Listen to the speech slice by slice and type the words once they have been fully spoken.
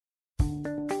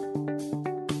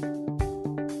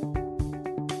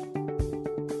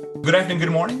Good afternoon, good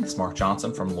morning. It's Mark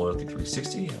Johnson from Loyalty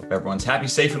 360. Hope everyone's happy,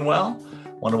 safe, and well. I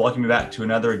want to welcome you back to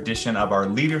another edition of our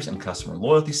Leaders and Customer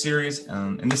Loyalty series.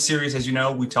 In this series, as you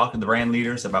know, we talk to the brand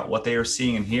leaders about what they are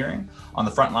seeing and hearing on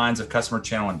the front lines of customer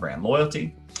channel and brand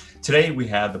loyalty. Today, we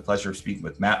have the pleasure of speaking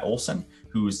with Matt Olson,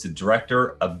 who is the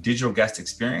Director of Digital Guest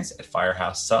Experience at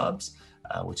Firehouse Subs,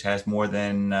 which has more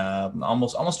than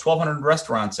almost 1,200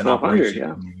 restaurants in operation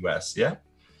in the U.S. Yeah.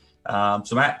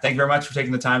 So Matt, thank you very much for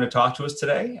taking the time to talk to us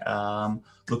today.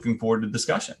 Looking forward to the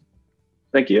discussion.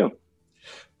 Thank you.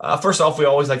 First off, we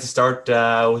always like to start with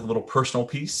a little personal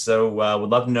piece. So would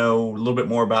love to know a little bit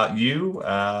more about you,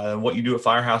 what you do at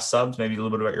Firehouse Subs, maybe a little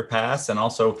bit about your past. And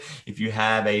also if you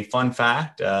have a fun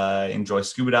fact, enjoy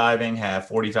scuba diving, have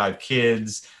 45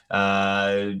 kids,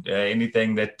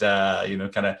 anything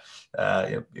that,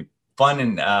 fun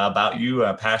and about you,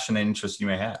 passion and interest you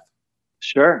may have.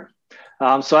 Sure.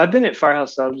 So I've been at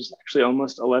Firehouse Subs actually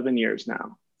almost 11 years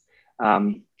now.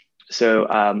 I've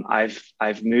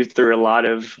moved through a lot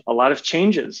of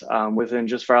changes within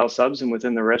just Firehouse Subs and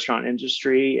within the restaurant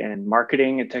industry and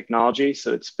marketing and technology.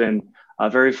 So it's been a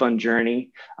very fun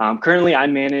journey. Currently, I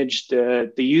manage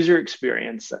the user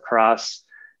experience across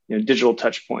digital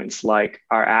touch points like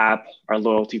our app, our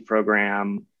loyalty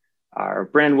program, our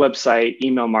brand website,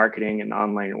 email marketing, and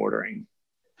online ordering.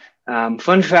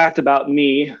 Fun fact about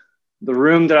me. The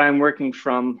room that I'm working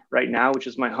from right now, which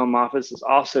is my home office, is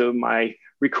also my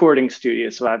recording studio.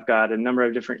 So I've got a number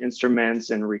of different instruments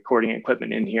and recording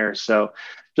equipment in here. So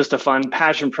just a fun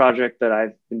passion project that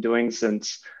I've been doing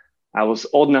since I was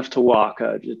old enough to walk.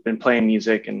 Just been playing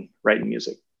music and writing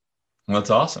music. Well, that's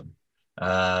awesome.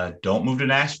 Don't move to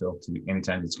Nashville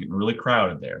anytime. It's getting really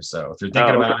crowded there. So if you're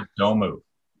thinking about it, don't move.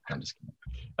 I'm just kidding.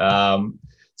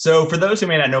 So for those who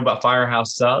may not know about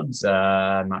Firehouse Subs,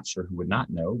 I'm not sure who would not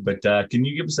know, but can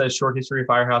you give us a short history of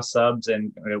Firehouse Subs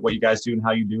and what you guys do and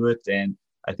how you do it? And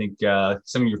I think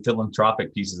some of your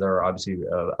philanthropic pieces are obviously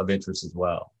of interest as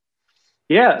well.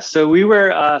 Yeah, so we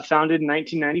were founded in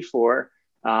 1994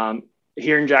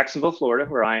 here in Jacksonville, Florida,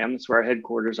 where I am. That's where our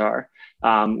headquarters are.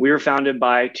 We were founded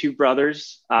by two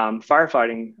brothers, former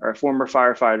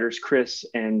firefighters, Chris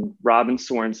and Robin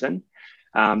Sorensen.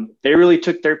 They really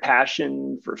took their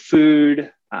passion for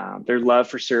food, their love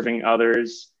for serving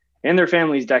others, and their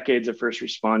family's decades of first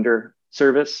responder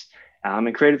service,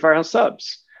 and created Firehouse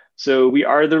Subs. So we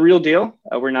are the real deal.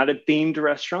 We're not a themed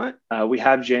restaurant. We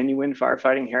have genuine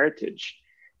firefighting heritage,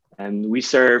 and we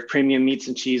serve premium meats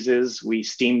and cheeses. We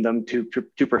steam them to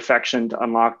perfection to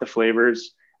unlock the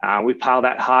flavors. We pile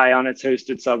that high on a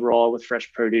toasted sub roll with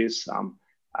fresh produce.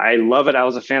 I love it. I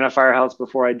was a fan of Firehouse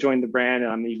before I joined the brand,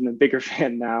 and I'm even a bigger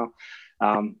fan now.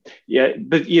 I'm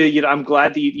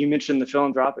glad that you mentioned the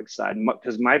philanthropic side,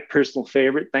 because my personal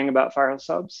favorite thing about Firehouse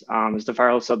Subs is the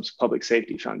Firehouse Subs Public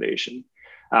Safety Foundation.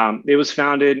 It was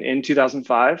founded in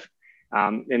 2005,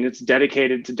 and it's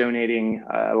dedicated to donating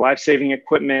life-saving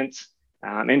equipment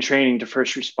and training to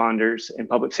first responders and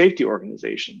public safety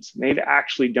organizations. And they've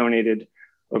actually donated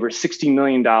over $60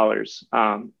 million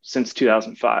since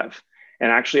 2005. And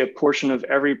actually, a portion of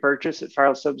every purchase at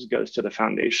Firehouse Subs goes to the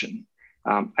foundation.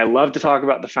 I love to talk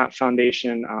about the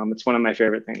foundation. It's one of my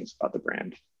favorite things about the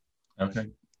brand. Okay,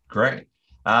 great.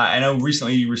 I know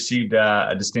recently you received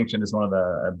a distinction as one of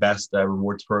the best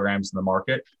rewards programs in the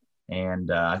market. And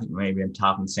I think maybe in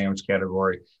top in the sandwich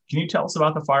category. Can you tell us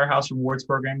about the Firehouse Rewards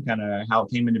program, kind of how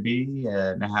it came into be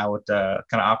and how it kind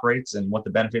of operates and what the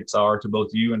benefits are to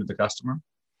both you and to the customer?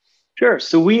 Sure.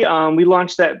 So we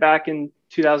launched that back in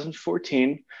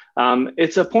 2014.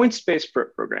 It's a points-based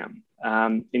program,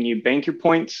 and you bank your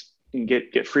points and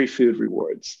get free food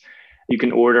rewards. You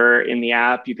can order in the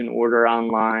app, you can order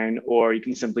online, or you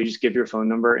can simply just give your phone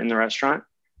number in the restaurant.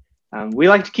 We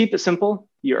like to keep it simple.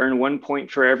 You earn 1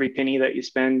 point for every penny that you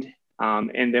spend,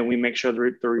 and then we make sure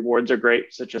the rewards are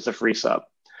great, such as a free sub.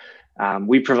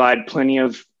 We provide plenty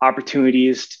of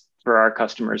opportunities for our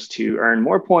customers to earn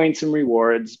more points and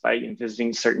rewards by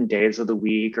visiting certain days of the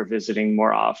week or visiting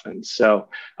more often. So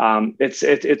it's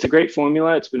a great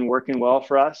formula. It's been working well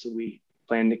for us. So we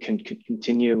plan to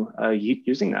continue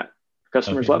using that.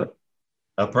 Customers love it.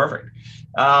 Oh, perfect.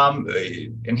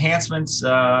 Enhancements.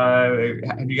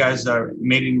 Have you guys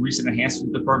made any recent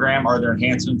enhancements to the program? Are there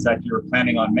enhancements that you're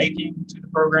planning on making to the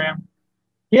program?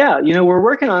 Yeah, we're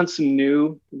working on some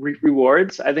new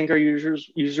rewards. I think our users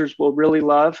will really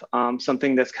love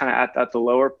something that's kind of at the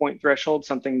lower point threshold,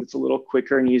 something that's a little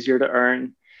quicker and easier to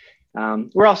earn.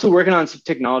 We're also working on some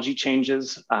technology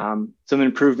changes, some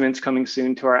improvements coming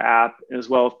soon to our app, as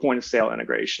well as point of sale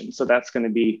integration. So that's going to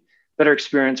be better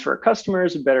experience for our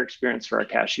customers, a better experience for our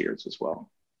cashiers as well.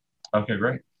 Okay,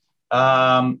 great.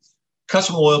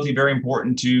 Customer loyalty, very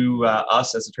important to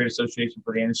us as a trade association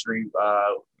for the industry.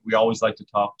 We always like to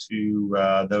talk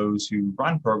to those who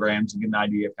run programs and get an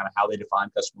idea of kind of how they define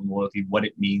customer loyalty, what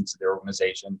it means to their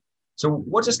organization. So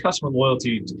what does customer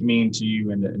loyalty mean to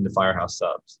you in the Firehouse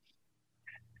Subs?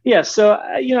 Yeah, so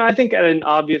I think at an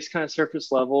obvious kind of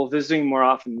surface level, visiting more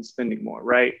often than spending more,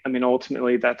 right? I mean,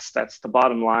 ultimately, that's the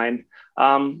bottom line.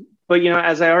 But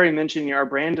as I already mentioned, our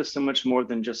brand is so much more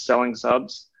than just selling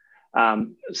subs.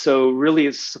 So really,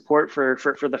 it's support for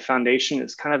the foundation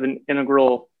is kind of an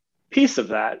integral piece of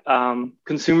that.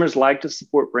 Consumers like to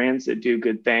support brands that do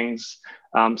good things.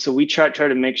 So we try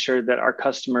to make sure that our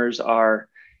customers are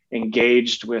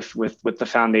engaged with the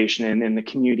foundation and in the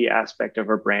community aspect of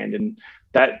our brand, and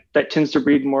that tends to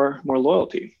breed more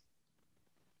loyalty.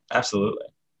 Absolutely.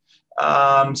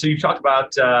 So you talked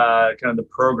about kind of the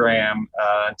program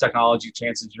technology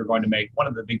chances you're going to make. One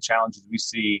of the big challenges we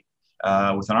see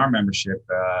within our membership,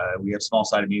 we have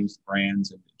small-sided meetings with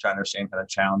brands and trying to understand kind of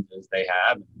challenges they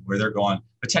have and where they're going.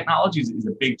 But technology is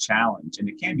a big challenge, and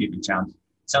it can be a big challenge.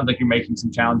 It sounds like you're making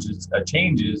some changes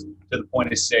to the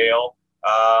point of sale.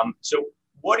 So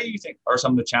what do you think are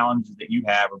some of the challenges that you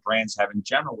have or brands have in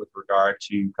general with regard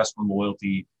to customer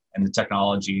loyalty and the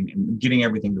technology and getting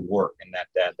everything to work in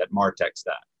that MarTech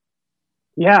stack?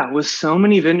 Yeah, with so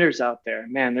many vendors out there,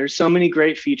 man, there's so many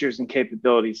great features and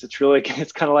capabilities. It's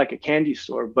kind of like a candy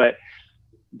store, but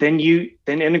then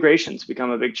integrations become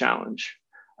a big challenge.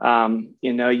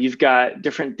 You've got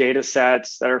different data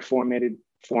sets that are formatted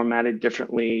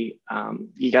differently.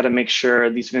 You got to make sure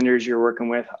these vendors you're working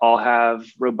with all have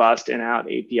robust in-out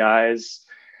APIs.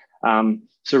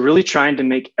 So really trying to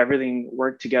make everything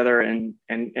work together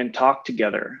and talk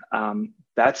together.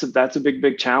 That's a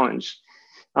big challenge.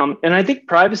 And I think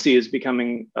privacy is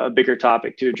becoming a bigger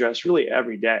topic to address really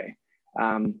every day.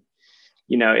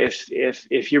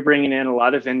 If you're bringing in a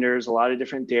lot of vendors, a lot of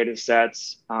different data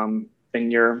sets, and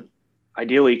you're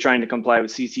ideally trying to comply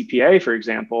with CCPA, for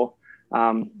example,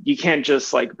 you can't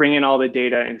just like bring in all the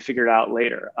data and figure it out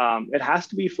later. It has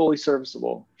to be fully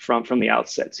serviceable from the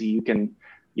outset, so you can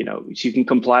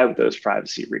comply with those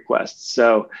privacy requests.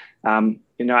 So, I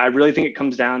really think it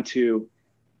comes down to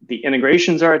the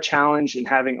integrations are a challenge and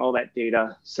having all that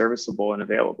data serviceable and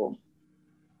available.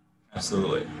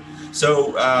 Absolutely.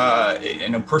 So,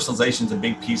 personalization is a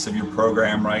big piece of your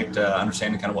program, right?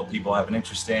 Understanding kind of what people have an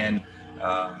interest in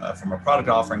from a product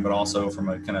offering, but also from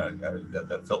a kind of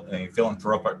the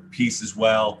philanthropic piece as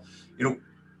well.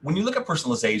 When you look at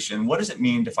personalization, what does it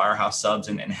mean to Firehouse Subs,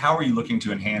 and how are you looking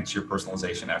to enhance your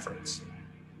personalization efforts?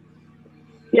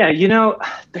 Yeah,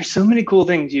 there's so many cool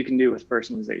things you can do with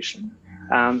personalization.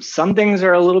 Some things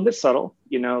are a little bit subtle,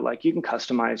 like you can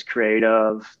customize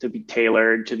creative to be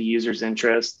tailored to the user's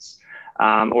interests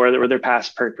or their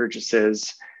past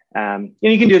purchases.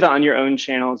 You can do that on your own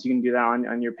channels. You can do that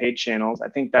on your paid channels. I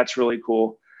think that's really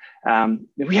cool.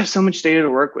 We have so much data to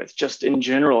work with just in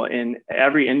general in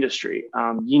every industry.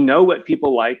 What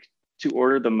people like to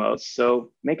order the most,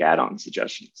 so make add-on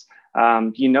suggestions.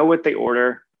 What they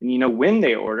order and when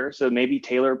they order, so maybe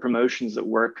tailor promotions that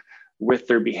work with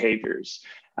their behaviors,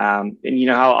 and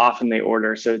how often they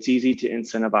order, so it's easy to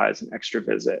incentivize an extra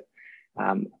visit.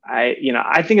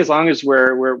 I think as long as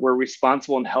we're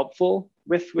responsible and helpful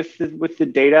with the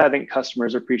data, I think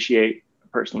customers appreciate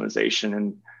personalization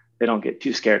and they don't get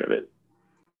too scared of it.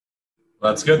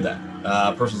 Well, that's good then.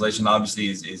 Personalization obviously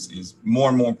is more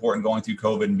and more important going through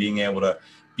COVID and being able to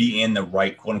be in the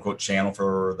right quote unquote channel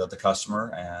for the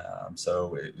customer.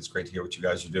 So it's great to hear what you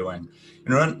guys are doing.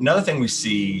 Another thing we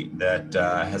see that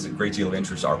has a great deal of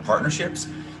interest are partnerships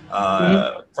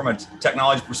from a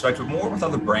technology perspective, more with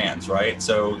other brands, right?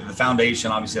 So the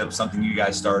foundation, obviously that was something you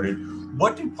guys started.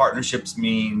 What do partnerships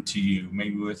mean to you?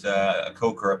 Maybe with a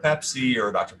Coke or a Pepsi or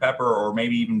a Dr. Pepper, or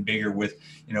maybe even bigger with,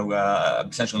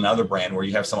 potentially another brand where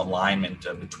you have some alignment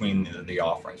between the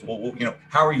offerings. Well,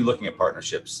 how are you looking at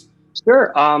partnerships?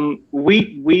 Sure.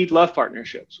 We love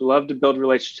partnerships. We love to build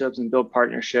relationships and build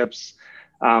partnerships.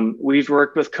 We've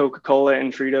worked with Coca-Cola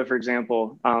and Frito, for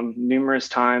example, numerous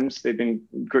times. They've been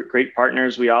great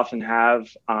partners. We often have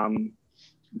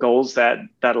goals that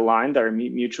align, that are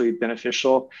mutually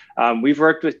beneficial. We've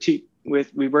worked with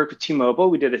T-Mobile.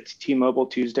 We did a T-Mobile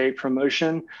Tuesday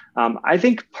promotion. I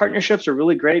think partnerships are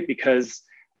really great because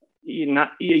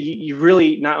you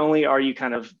really not only are you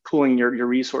kind of pooling your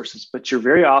resources, but you're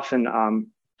very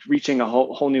often reaching a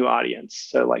whole new audience.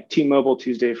 So like T-Mobile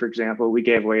Tuesday, for example, we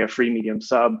gave away a free medium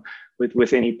sub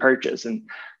with any purchase, and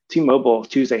T-Mobile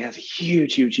Tuesday has a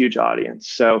huge audience.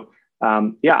 So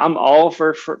I'm all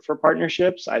for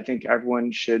partnerships. I think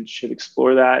everyone should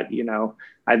explore that.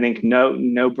 I think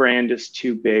no brand is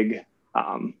too big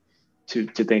to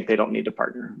think they don't need to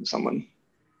partner with someone.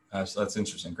 So that's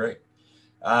interesting. Great.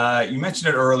 You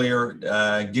mentioned it earlier,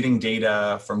 getting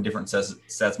data from different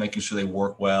sets, making sure they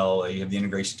work well. You have the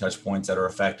integration touch points that are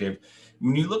effective.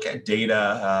 When you look at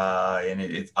data, and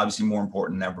it's obviously more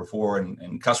important than ever before,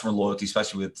 and customer loyalty,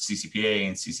 especially with CCPA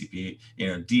and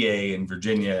CCP, DA in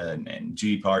Virginia and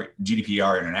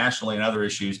GDPR internationally and other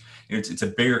issues, it's a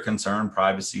bigger concern,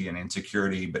 privacy and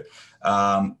insecurity. But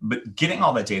getting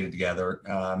all that data together,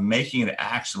 making it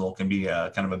actionable can be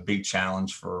a kind of a big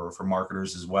challenge for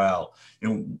marketers as well.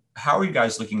 How are you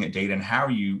guys looking at data, and how are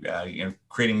you,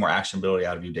 creating more actionability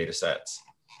out of your data sets?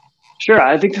 Sure.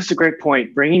 I think that's a great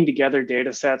point. Bringing together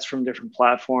data sets from different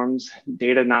platforms,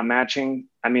 data not matching.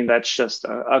 I mean, that's just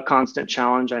a constant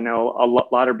challenge I know a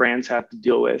lot of brands have to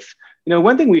deal with.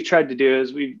 One thing we've tried to do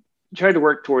is we've tried to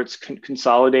work towards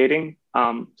consolidating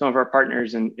some of our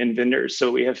partners and vendors,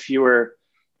 so we have fewer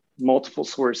multiple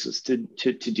sources to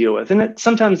deal with. And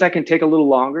sometimes that can take a little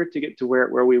longer to get to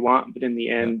where we want, but in the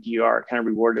end, you are kind of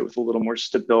rewarded with a little more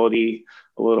stability,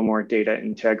 a little more data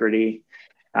integrity.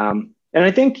 And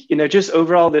I think, just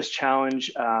overall, this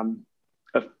challenge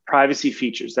of privacy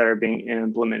features that are being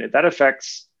implemented, that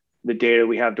affects the data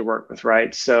we have to work with,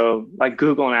 right? So like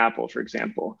Google and Apple, for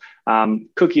example,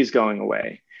 cookies going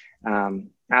away,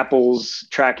 Apple's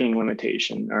tracking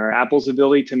limitation, or Apple's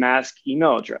ability to mask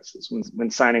email addresses when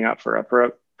signing up for a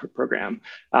program.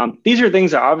 These are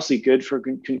things that are obviously good for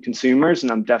consumers,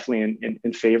 and I'm definitely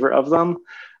in favor of them.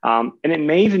 And it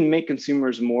may even make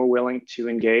consumers more willing to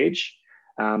engage.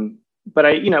 But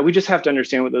we just have to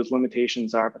understand what those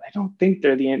limitations are. But I don't think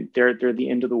they're the end. They're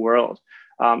the end of the world.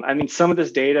 I mean, some of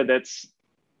this data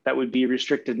that would be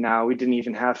restricted now, we didn't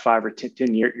even have 5 or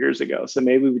 10 years ago. So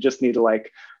maybe we just need to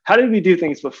how did we do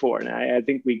things before? And I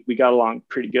think we got along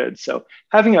pretty good. So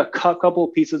having a couple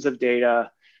pieces of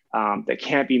data that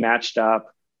can't be matched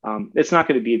up, it's not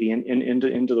going to be the end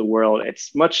of the world.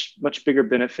 It's much bigger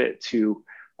benefit to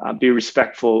be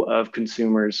respectful of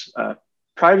consumers'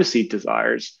 privacy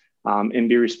desires. And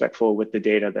be respectful with the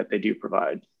data that they do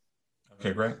provide.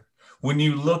 Okay, great. When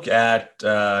you look at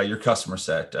your customer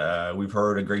set, we've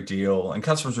heard a great deal, and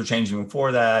customers are changing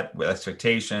before that with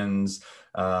expectations.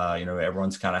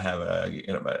 Everyone's kind of have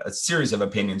a series of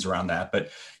opinions around that.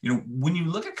 But when you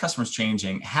look at customers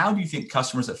changing, how do you think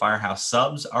customers at Firehouse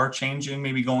Subs are changing?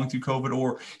 Maybe going through COVID,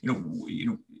 or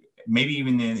maybe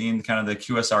even in kind of the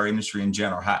QSR industry in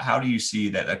general. How do you see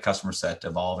that customer set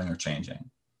evolving or changing?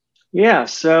 Yeah.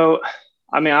 So,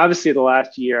 I mean, obviously the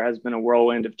last year has been a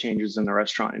whirlwind of changes in the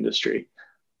restaurant industry.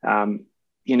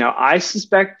 I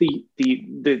suspect the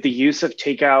use of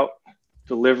takeout,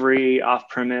 delivery,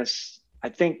 off-premise, I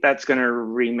think that's going to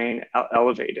remain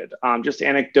elevated. Just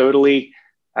anecdotally,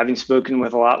 having spoken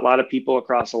with a lot of people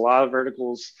across a lot of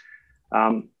verticals,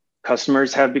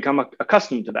 customers have become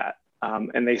accustomed to that.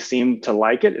 And they seem to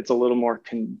like it. It's a little more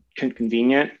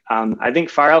convenient. I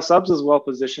think Firehouse Subs is well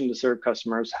positioned to serve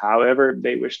customers however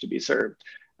they wish to be served.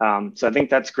 So I think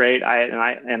that's great.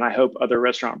 I hope other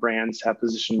restaurant brands have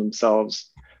positioned themselves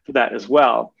for that as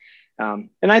well. And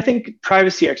I think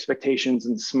privacy expectations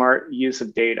and smart use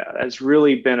of data has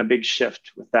really been a big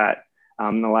shift with that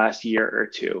in the last year or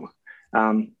two.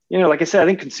 Like I said, I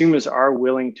think consumers are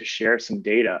willing to share some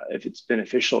data if it's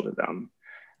beneficial to them.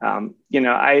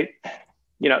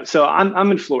 So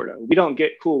I'm in Florida. We don't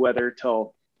get cool weather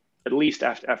till at least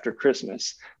after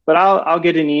Christmas, but I'll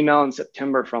get an email in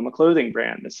September from a clothing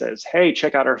brand that says, "Hey,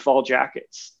 check out our fall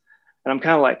jackets." And I'm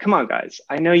kind of like, come on, guys,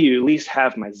 I know you at least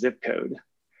have my zip code,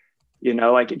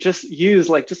 just use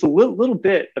just a little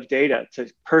bit of data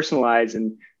to personalize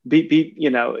and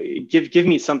give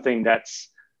me something that's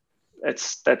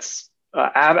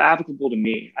applicable to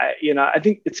me. I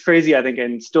think it's crazy. I think,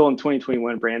 and still in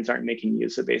 2021, brands aren't making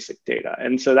use of basic data,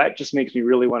 and so that just makes me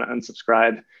really want to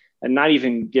unsubscribe and not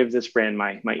even give this brand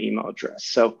my email address.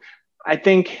 So I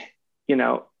think,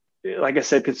 like I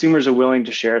said, consumers are willing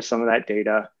to share some of that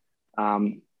data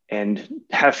and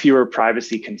have fewer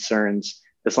privacy concerns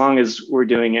as long as we're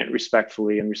doing it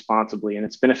respectfully and responsibly, and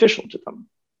it's beneficial to them.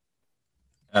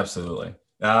 Absolutely.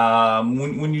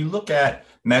 When you look at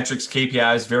metrics,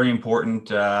 KPIs, very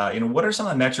important. What are some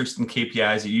of the metrics and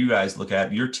KPIs that you guys look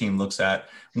at, your team looks at,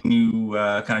 when you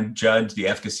kind of judge the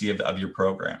efficacy of your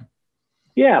program?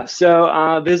 Yeah.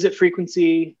 So visit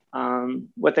frequency,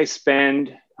 what they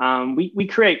spend. We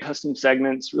create custom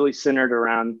segments really centered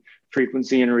around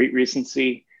frequency and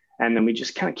recency, and then we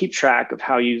just kind of keep track of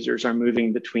how users are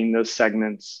moving between those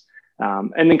segments.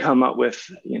 And then come up with,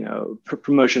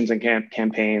 promotions and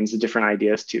campaigns and different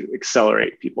ideas to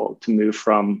accelerate people to move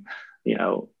from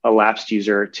a lapsed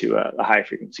user to a high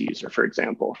frequency user, for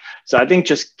example. So I think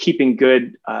just keeping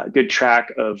good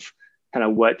track of kind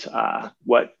of what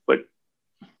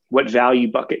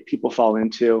value bucket people fall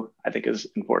into, I think is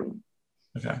important.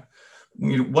 Okay.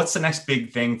 What's the next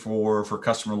big thing for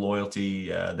customer loyalty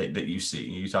that you see?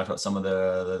 You talked about some of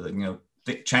the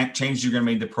changes you're going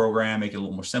to make the program, make it a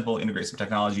little more simple, integrate some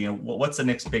technology. What's the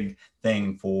next big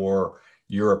thing for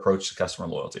your approach to customer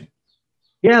loyalty?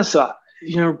 Yeah, so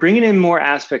bringing in more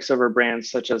aspects of our brand,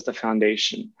 such as the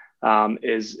foundation,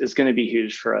 is going to be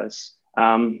huge for us,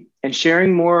 and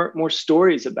sharing more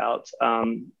stories about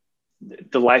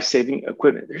the life-saving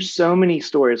equipment. There's so many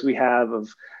stories we have of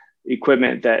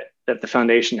equipment that the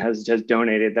foundation has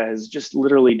donated that has just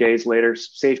literally days later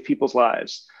saved people's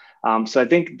lives. So I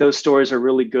think those stories are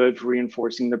really good for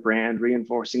reinforcing the brand,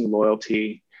 reinforcing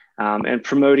loyalty, and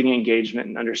promoting engagement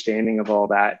and understanding of all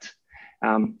that.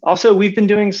 Also, we've been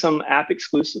doing some app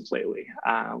exclusives lately.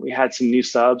 We had some new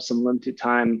subs, some limited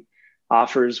time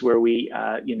offers where we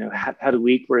had a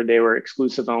week where they were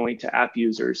exclusive only to app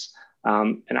users.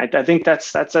 And I think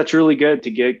that's really good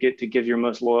to get to give your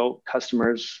most loyal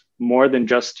customers more than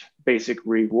just basic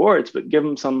rewards, but give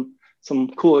them some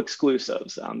cool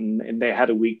exclusives. And they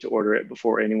had a week to order it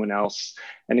before anyone else.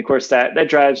 And of course, that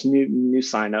drives new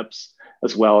signups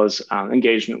as well as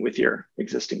engagement with your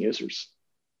existing users.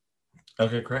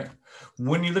 Okay, great.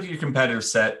 When you look at your competitive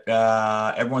set,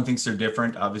 everyone thinks they're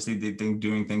different. Obviously, they think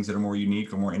doing things that are more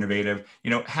unique or more innovative.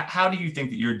 How do you think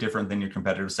that you're different than your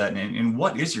competitive set? And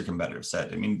what is your competitive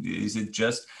set? I mean, is it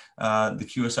just the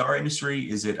QSR industry?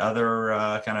 Is it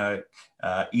other kind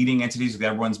of eating entities?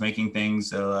 Everyone's making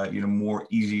things more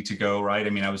easy to go, right? I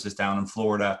mean, I was just down in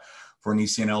Florida for an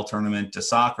ECNL tournament to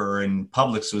soccer, and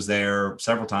Publix was there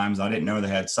several times. I didn't know they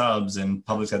had subs, and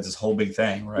Publix had this whole big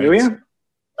thing, right?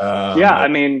 Oh, yeah. I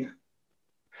mean,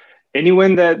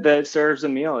 anyone that serves a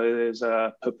meal is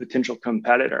a potential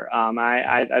competitor.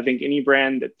 I think any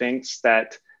brand that thinks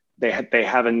that they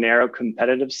have a narrow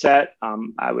competitive set,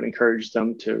 I would encourage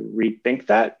them to rethink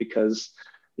that, because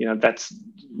that's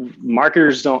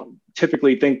marketers don't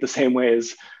typically think the same way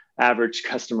as average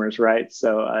customers, right?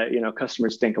 So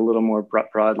customers think a little more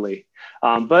broadly.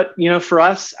 But for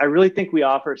us, I really think we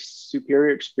offer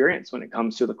superior experience when it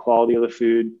comes to the quality of the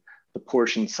food, the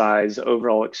portion size,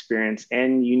 overall experience,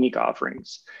 and unique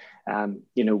offerings.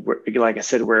 Like I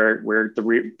said, we're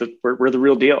the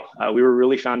real deal. We were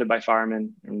really founded by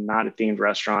firemen, not a themed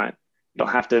restaurant. You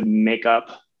don't have to make up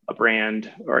a brand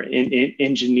or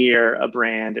engineer a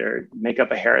brand or make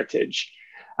up a heritage.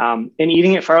 And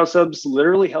eating at Fire Subs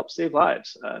literally helps save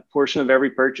lives. A portion of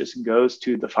every purchase goes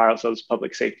to the Fire Subs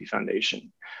Public Safety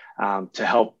Foundation to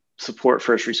help support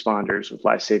first responders with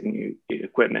life-saving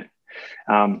equipment.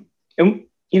 And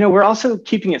we're also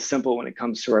keeping it simple when it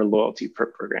comes to our loyalty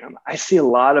program. I see a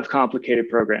lot of complicated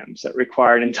programs that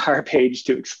require an entire page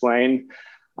to explain.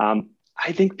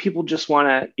 I think people just want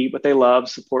to eat what they love,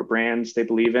 support brands they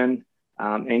believe in,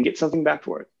 and get something back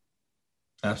for it.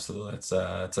 Absolutely, that's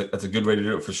a good way to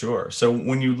do it for sure. So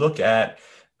when you look at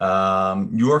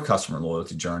your customer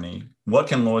loyalty journey, what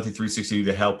can Loyalty 360 do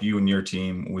to help you and your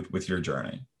team with your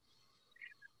journey?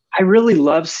 I really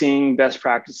love seeing best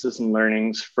practices and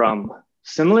learnings from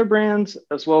similar brands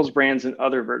as well as brands in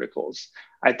other verticals.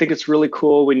 I think it's really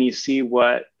cool when you see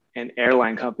what an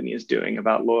airline company is doing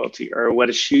about loyalty, or what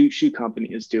a shoe company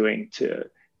is doing to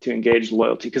engage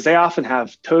loyalty, because they often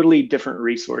have totally different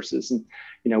resources. And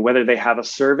whether they have a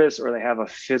service or they have a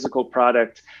physical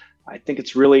product, I think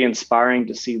it's really inspiring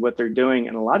to see what they're doing.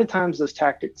 And a lot of times those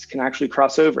tactics can actually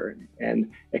cross over,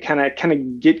 and it kind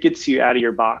of gets you out of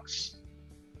your box.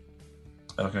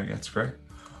 Okay, that's great.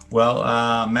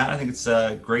 Well, Matt, I think it's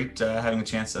great having a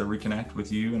chance to reconnect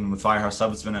with you and with Firehouse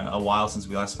Subs. It's been a while since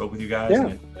we last spoke with you guys. Yeah.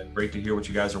 And it's great to hear what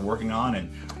you guys are working on,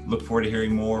 and look forward to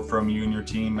hearing more from you and your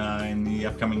team in the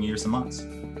upcoming years and months.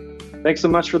 Thanks so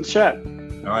much for the chat.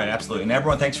 All right, absolutely. And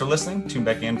everyone, thanks for listening. Tune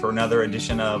back in for another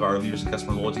edition of our Leaders in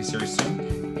Customer Loyalty series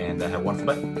soon, and have a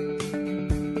wonderful day.